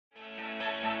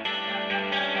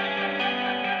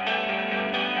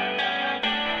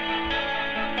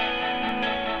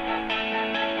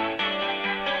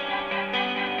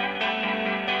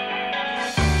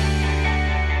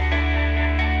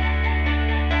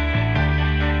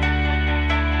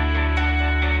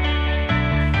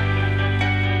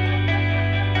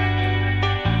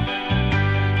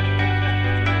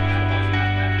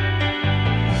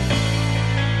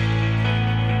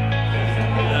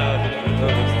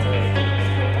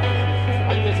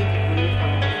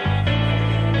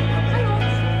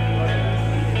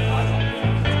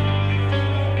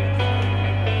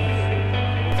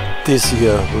This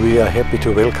year we are happy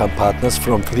to welcome partners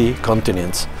from 3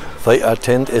 continents. They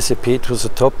attend SEP to the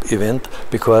top event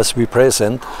because we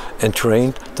present and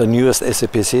trained the newest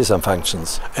SEP sesam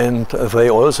functions. And they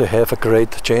also have a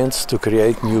great chance to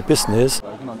create new business.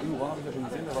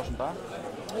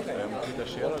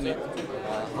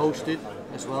 Hosted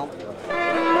as well.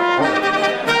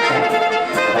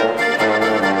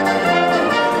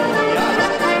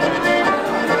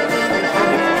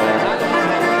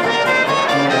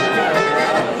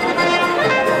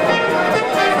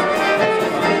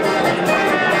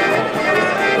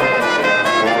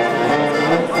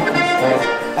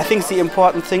 I think the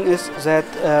important thing is that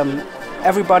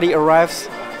everybody arrives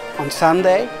on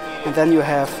Sunday, and then you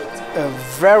have a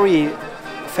very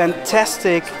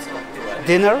fantastic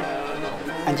dinner,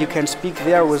 and you can speak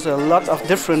there with a lot of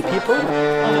different people.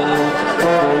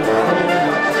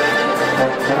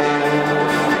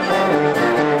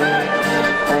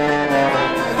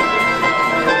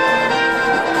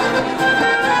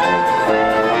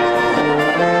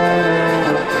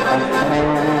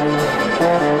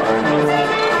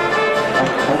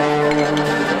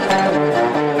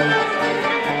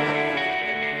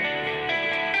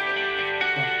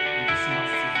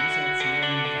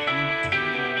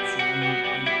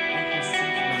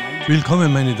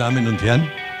 Willkommen, meine Damen und Herren.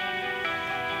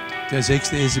 Der 6.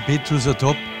 SEP to the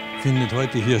Top findet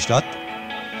heute hier statt.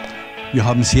 Wir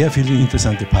haben sehr viele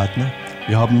interessante Partner.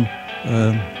 Wir haben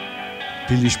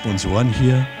viele Sponsoren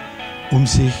hier, um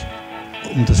sich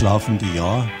um das laufende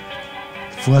Jahr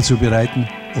vorzubereiten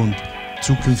und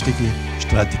zukünftige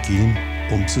Strategien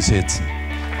umzusetzen.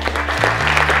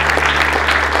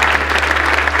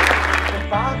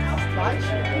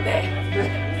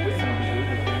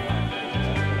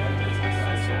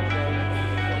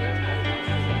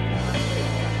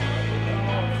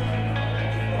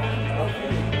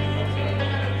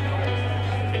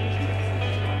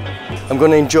 I'm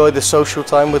going to enjoy the social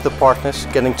time with the partners,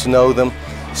 getting to know them,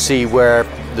 see where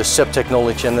the SEP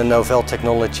technology and the Novell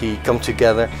technology come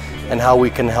together and how we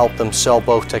can help them sell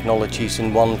both technologies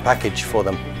in one package for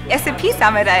them. SEP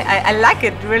Summit, I like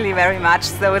it really very much.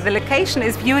 So the location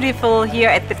is beautiful here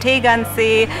at the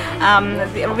Tegernsee.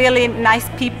 Really nice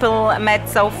people met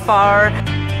so far.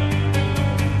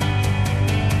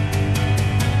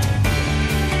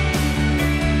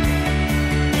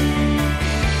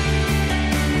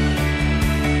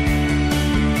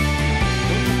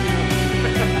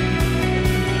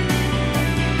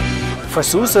 For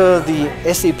SUSE, the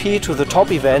SEP to the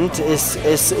Top event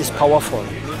is powerful.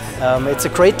 It's a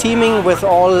great teaming with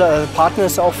all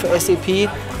partners of SAP.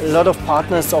 A lot of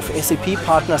partners of SAP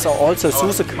partners are also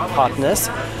SUSE partners.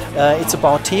 It's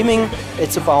about teaming,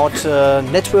 it's about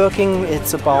networking,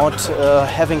 it's about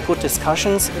having good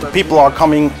discussions. People are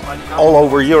coming all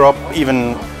over Europe,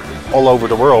 even all over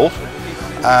the world,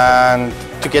 and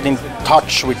to get in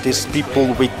touch with these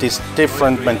people with these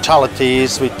different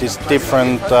mentalities, with these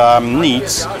different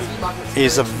needs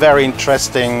is a very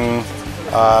interesting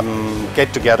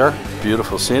get-together.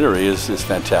 Beautiful scenery is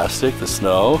fantastic, the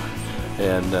snow,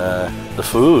 and the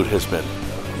food has been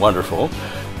wonderful,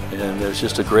 and there's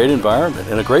just a great environment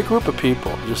and a great group of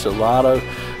people, just a lot of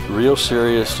real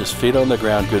serious, just feet on the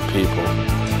ground, good people.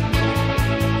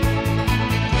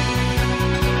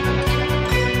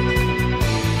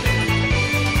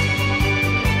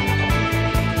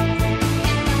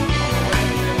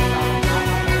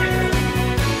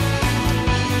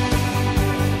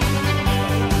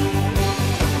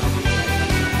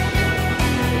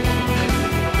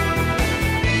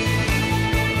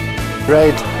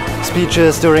 Great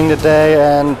speeches during the day,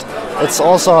 and it's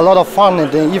also a lot of fun in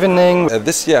the evening.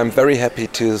 This year I'm very happy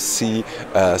to see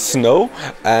snow,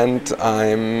 and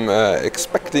I'm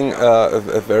expecting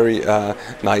a very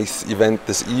nice event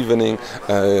this evening,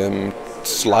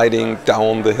 sliding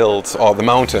down the hills or the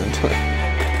mountain.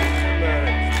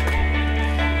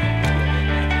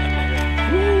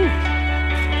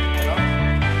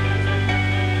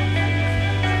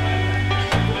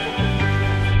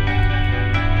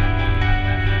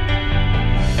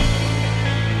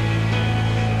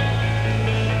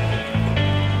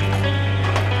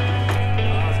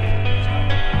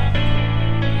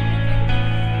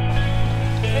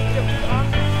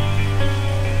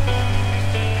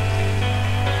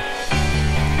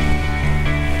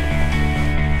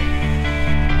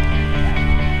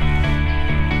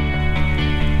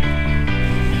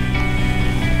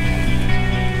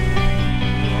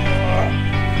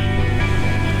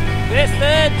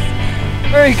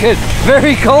 Very good,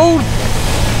 very cold.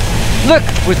 Look,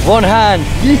 with one hand.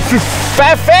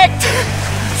 Perfekt!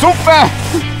 Super!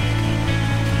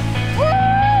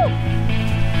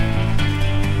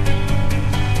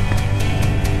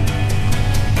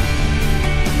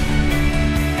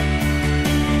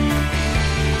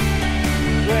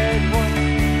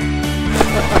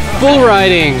 bull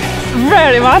riding?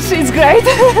 Very much, it's great.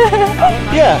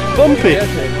 Yeah, bumpy.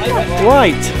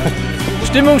 Right.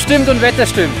 Stimmung stimmt und Wetter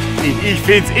stimmt. Ich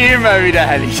find's immer wieder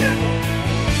herrlich.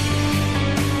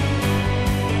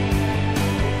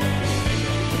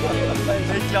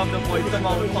 Ich glaube, da bräuchte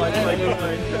man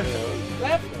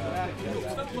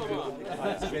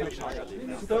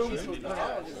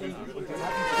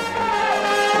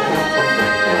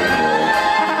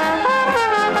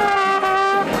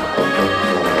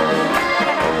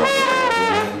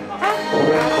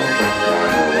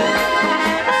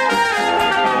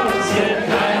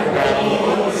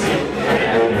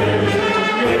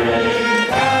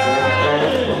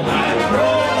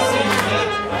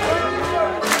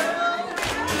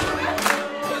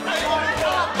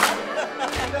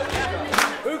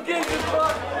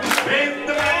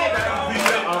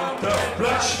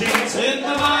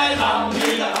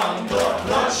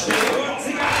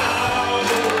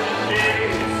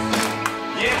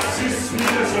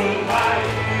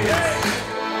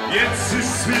Jetzt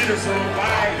ist wieder so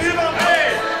weit. Über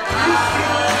mich!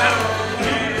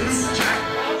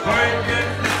 Heute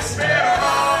geht nichts mehr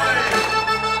rein.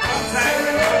 Und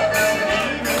seine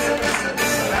Liebe ist ein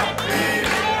bisschen abgehen.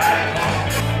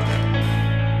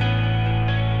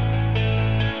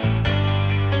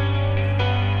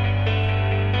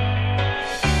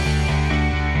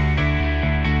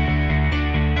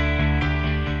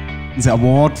 The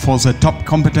award for the Top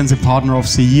Competency Partner of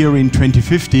the Year in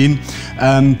 2015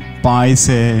 by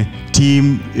the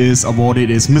team is awarded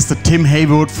is Mr. Tim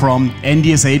Haywood from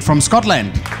NDS8 from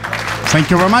Scotland. Thank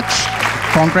you very much.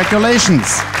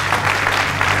 Congratulations.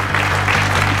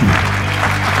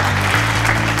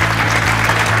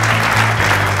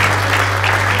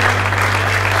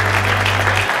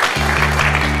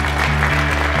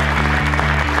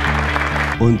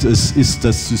 Und es ist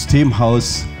das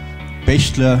Systemhaus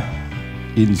Bächtler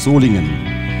in Solingen.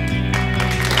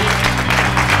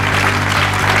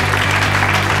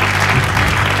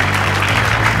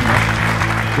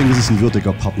 Ich denke, es ist ein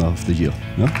würdiger Partner of the Year.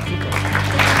 Ja?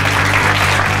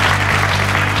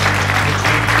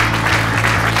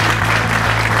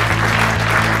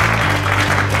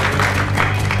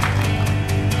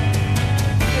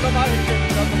 Oder mal, ich bin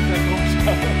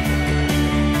gerade